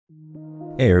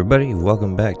Hey everybody,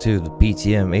 welcome back to the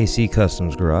PTM AC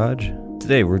Customs Garage.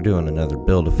 Today we're doing another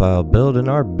Buildophile build, and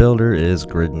our builder is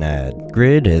Gridinad.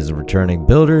 Grid is a returning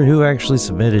builder who actually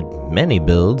submitted many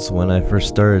builds when I first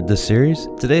started this series.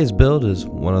 Today's build is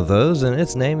one of those, and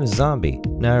its name is Zombie.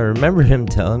 Now I remember him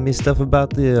telling me stuff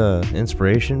about the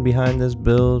inspiration behind this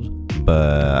build,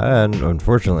 but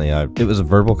unfortunately it was a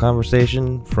verbal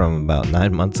conversation from about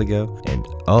 9 months ago, and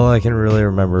all I can really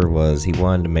remember was he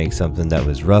wanted to make something that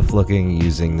was rough looking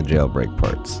using the Jailbreak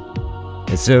parts.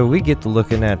 And so we get to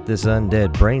looking at this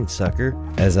undead brain sucker.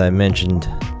 As I mentioned,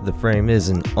 the frame is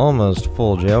an almost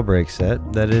full Jailbreak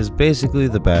set that is basically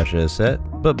the Basho set,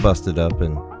 but busted up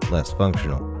and less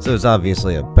functional. So it's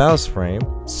obviously a Baus frame,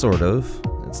 sort of.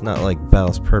 It's not like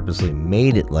Baus purposely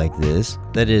made it like this.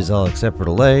 That is all except for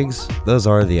the legs. Those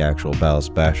are the actual Baus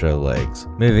Basho legs.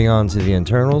 Moving on to the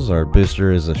internals, our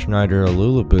booster is a Schneider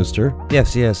Alula booster. The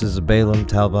FCS is a Balaam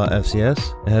Talbot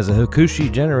FCS. It has a Hakushi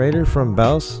generator from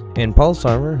Baus, and Pulse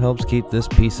Armor helps keep this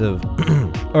piece of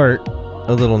art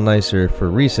a little nicer for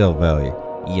resale value.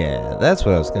 Yeah, that's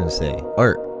what I was gonna say,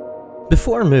 art.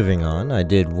 Before moving on, I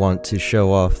did want to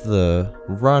show off the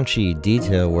raunchy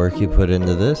detail work you put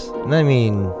into this. And I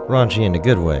mean raunchy in a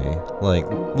good way. Like,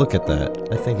 look at that.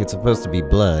 I think it's supposed to be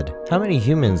blood. How many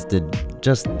humans did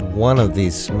just one of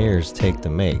these smears take to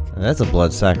make? And that's a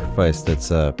blood sacrifice that's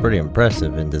pretty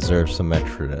impressive and deserves some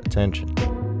extra attention.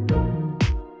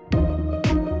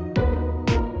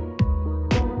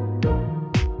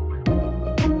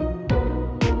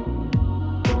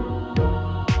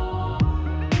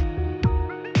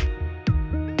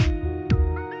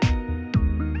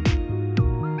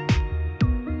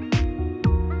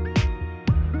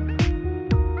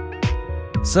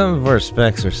 Some of our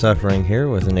specs are suffering here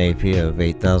with an AP of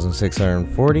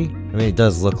 8,640. I mean, it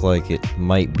does look like it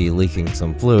might be leaking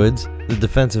some fluids. The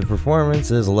defensive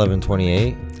performance is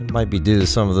 1128. It might be due to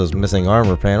some of those missing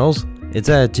armor panels. Its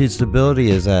attitude stability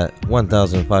is at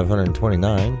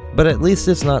 1,529, but at least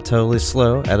it's not totally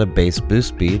slow at a base boost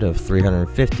speed of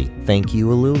 350. Thank you,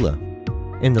 Alula.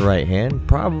 In the right hand,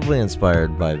 probably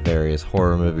inspired by various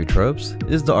horror movie tropes,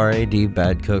 is the RAD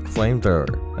Bad Cook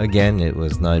Flamethrower. Again, it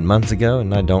was 9 months ago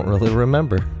and I don't really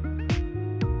remember.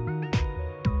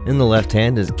 In the left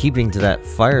hand, is keeping to that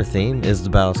fire theme, is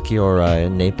the Baus Kioraya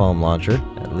Napalm Launcher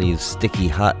that leaves sticky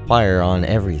hot fire on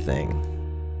everything.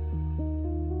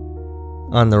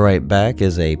 On the right back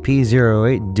is a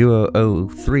P08 Duo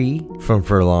 03 from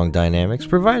Furlong Dynamics,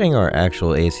 providing our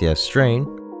actual ACS strain.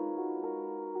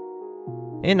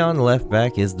 And on the left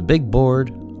back is the big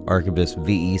board Arquebus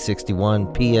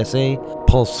VE61 PSA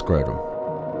Pulse Scrotum.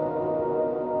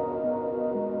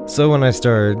 So when I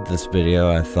started this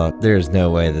video, I thought there's no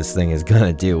way this thing is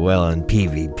gonna do well in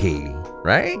PvP,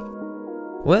 right?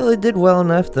 Well, it did well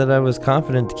enough that I was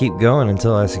confident to keep going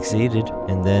until I succeeded,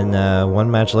 and then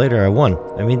one match later I won.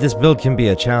 I mean, this build can be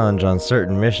a challenge on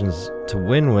certain missions to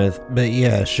win with, but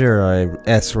yeah, sure, I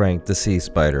S-ranked the Sea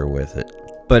Spider with it.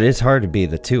 But it's hard to be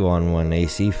the 2-on-1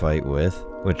 AC fight with,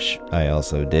 which I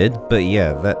also did. But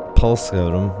yeah, that Pulse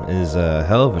Scrotum is a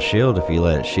hell of a shield if you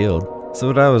let it shield. So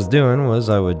what I was doing was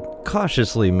I would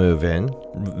cautiously move in,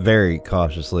 very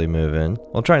cautiously move in,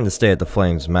 while trying to stay at the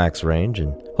flame's max range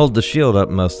and hold the shield up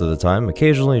most of the time,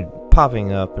 occasionally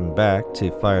popping up and back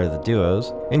to fire the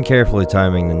duos, and carefully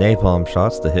timing the napalm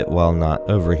shots to hit while not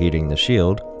overheating the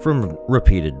shield from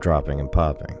repeated dropping and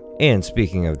popping. And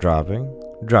speaking of dropping,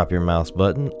 drop your mouse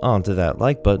button onto that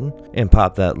like button and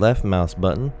pop that left mouse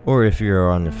button, or if you're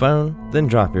on the phone, then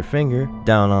drop your finger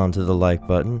down onto the like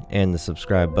button and the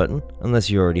subscribe button,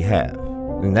 unless you already have.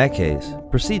 In that case,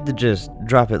 proceed to just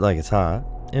drop it like it's hot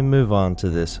and move on to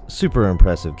this super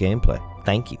impressive gameplay.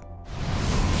 Thank you.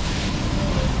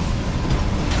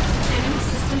 Enemy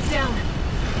systems down.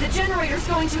 The generator's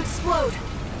going to explode.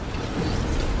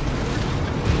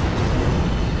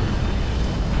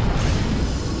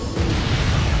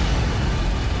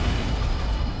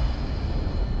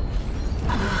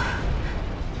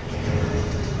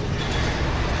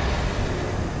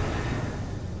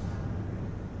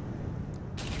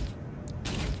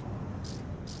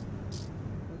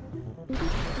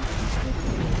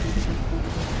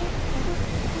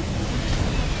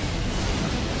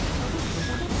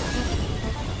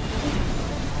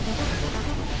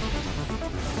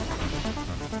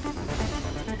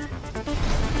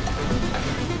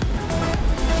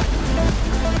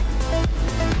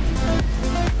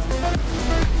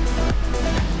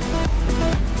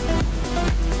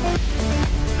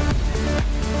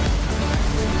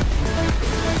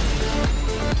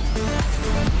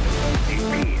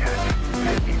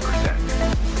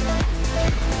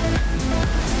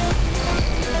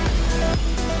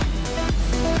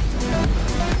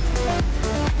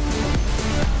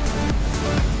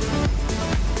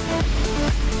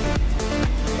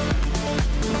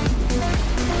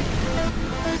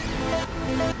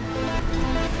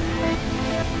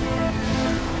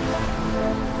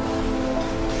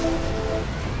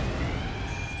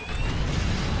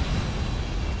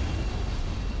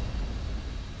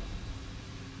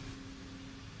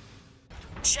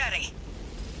 Chatty,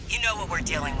 you know what we're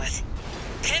dealing with.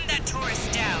 Pin that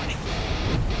tourist down.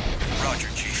 Roger,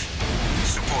 Chief.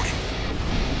 Supporting.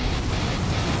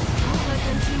 Don't let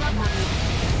them team up on you.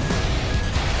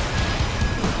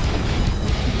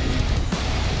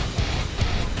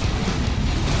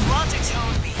 Walter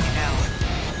told me, you know.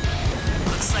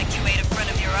 Looks like you made a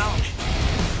friend of your own.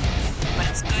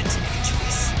 But it's good to make a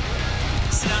choice.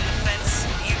 Sit on the fence,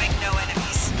 you make no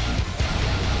enemies.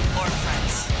 Or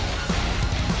friends.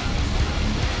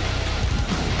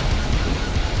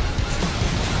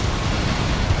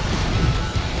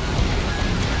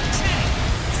 Chatty,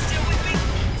 still with me?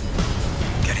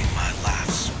 Getting my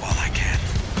laughs while I can.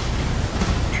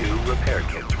 2 repair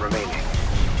kits remaining.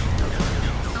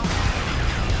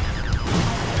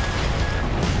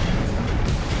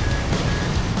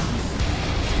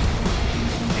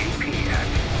 AP at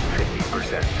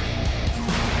 50%.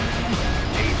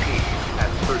 AP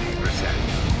at 30%.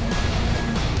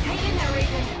 Hang in there,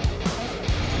 Raven.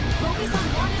 Focus on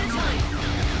one at a time.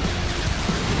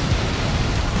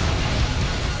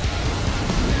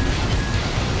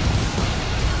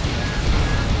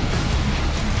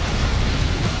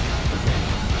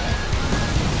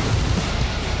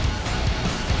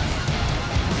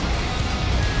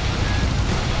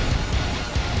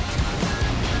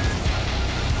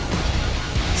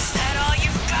 Is that all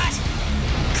you've got?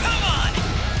 Come on!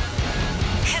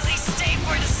 At least stay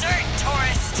for dessert,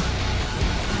 tourist!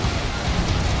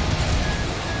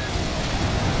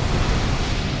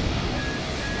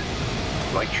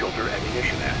 Light shoulder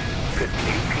ammunition at 50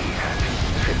 AP at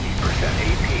 50%.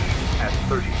 AP at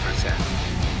 30%.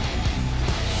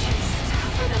 She's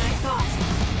tougher than I thought.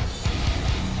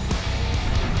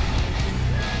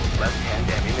 Left hand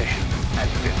ammunition at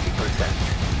 50%.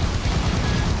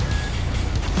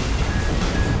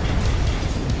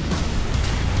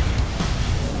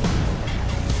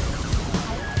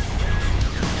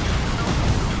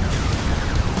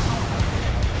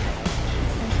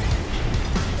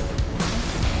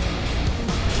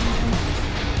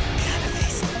 Gotta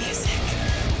face the music.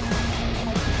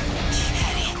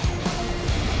 Chatty.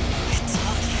 It's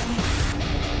all you.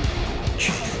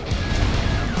 Chief.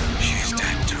 She's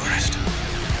dead, tourist.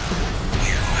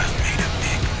 You have made a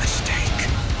big mistake.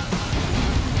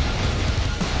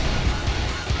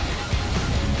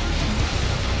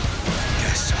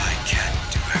 Guess I can't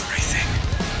do everything.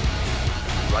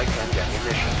 Right hand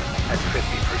ammunition at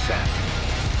 50%.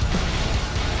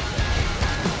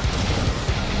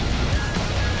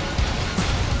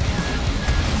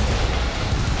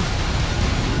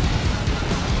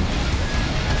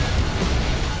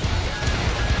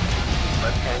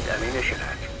 Left hand ammunition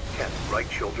at 10. Right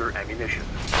shoulder ammunition.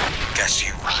 Guess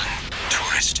you won,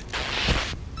 tourist.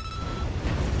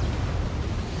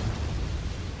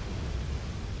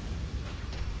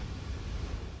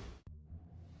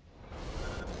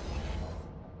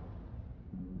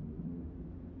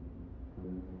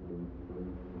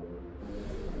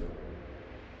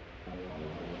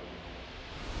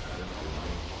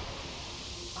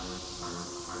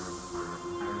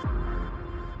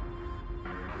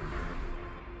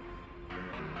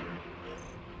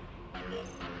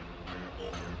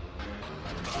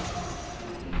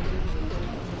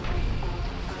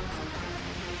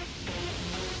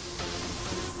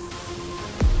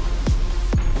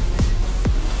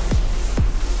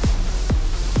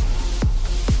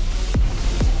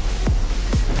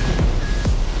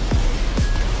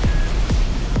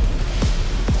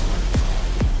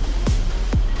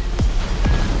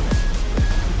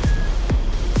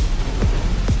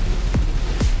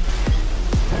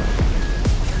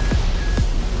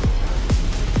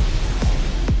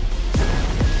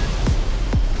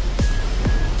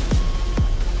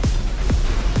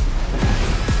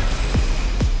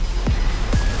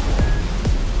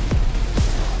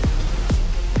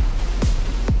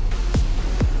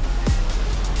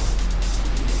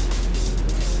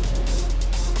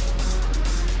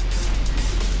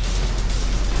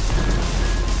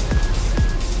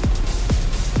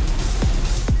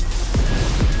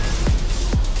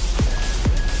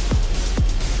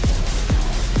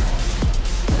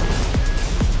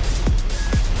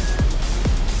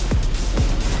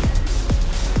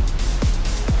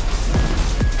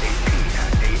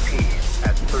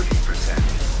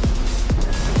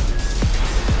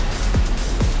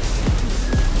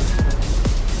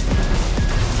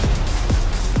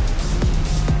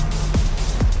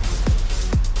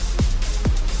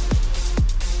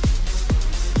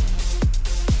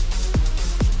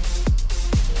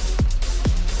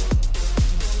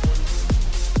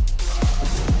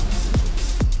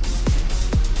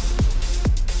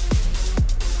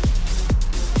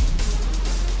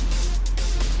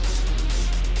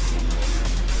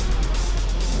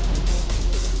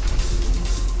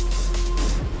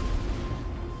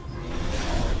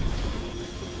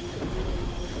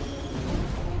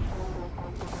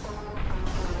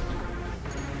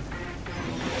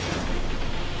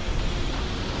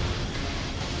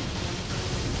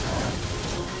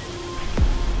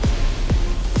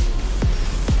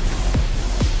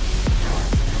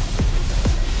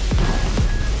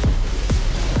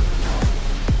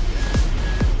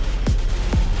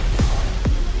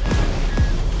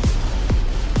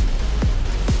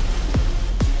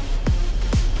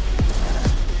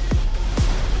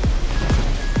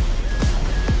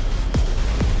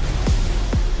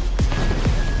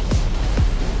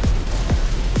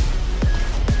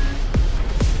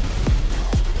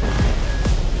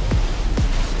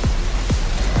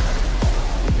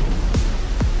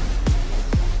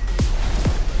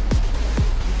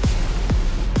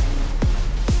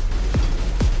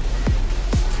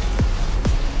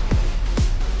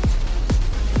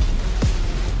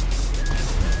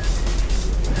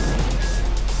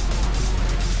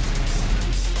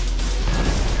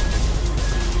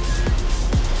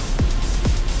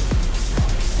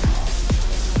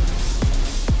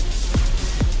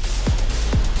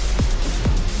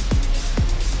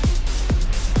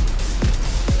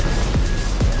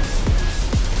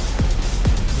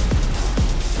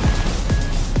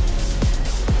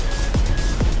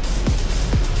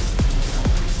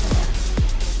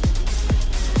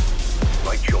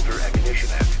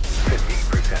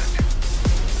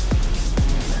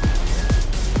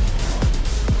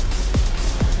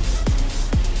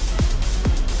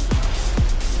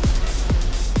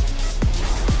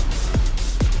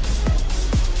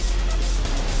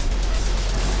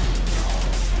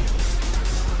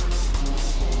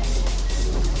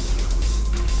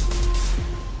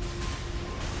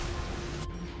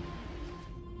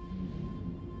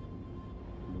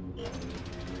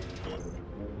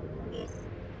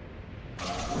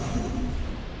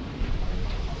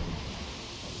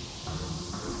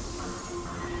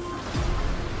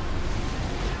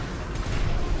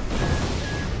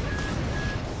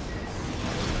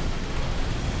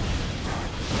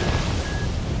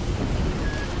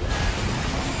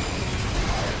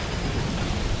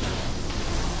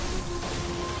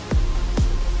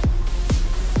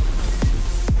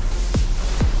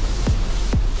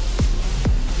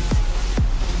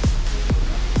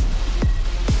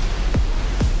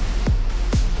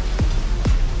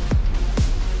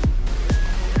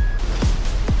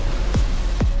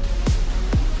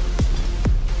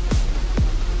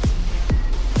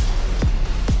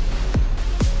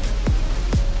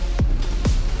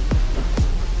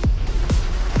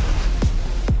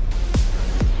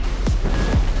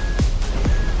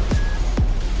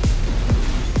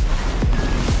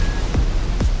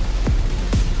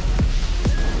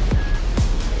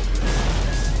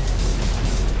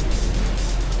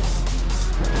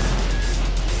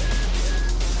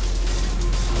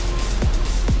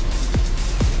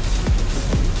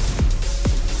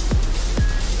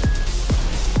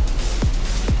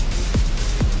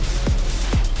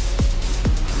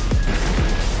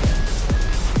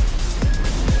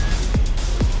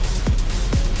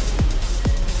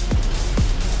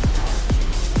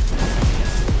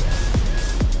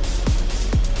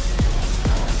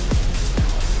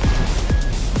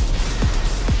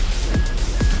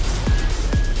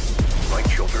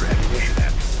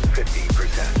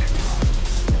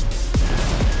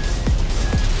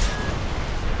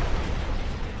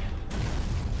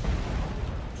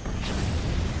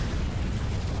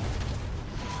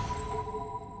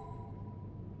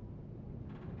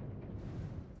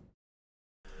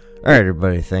 Alright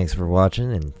everybody, thanks for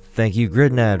watching, and thank you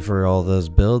Gridinad for all those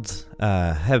builds.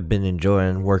 I have been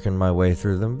enjoying working my way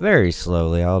through them, very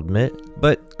slowly I'll admit,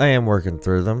 but I am working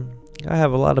through them. I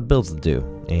have a lot of builds to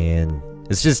do, and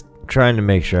it's just trying to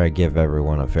make sure I give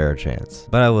everyone a fair chance,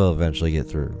 but I will eventually get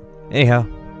through. Anyhow,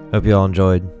 hope you all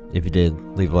enjoyed. If you did,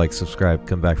 leave a like, subscribe,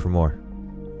 come back for more.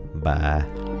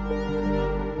 Bye.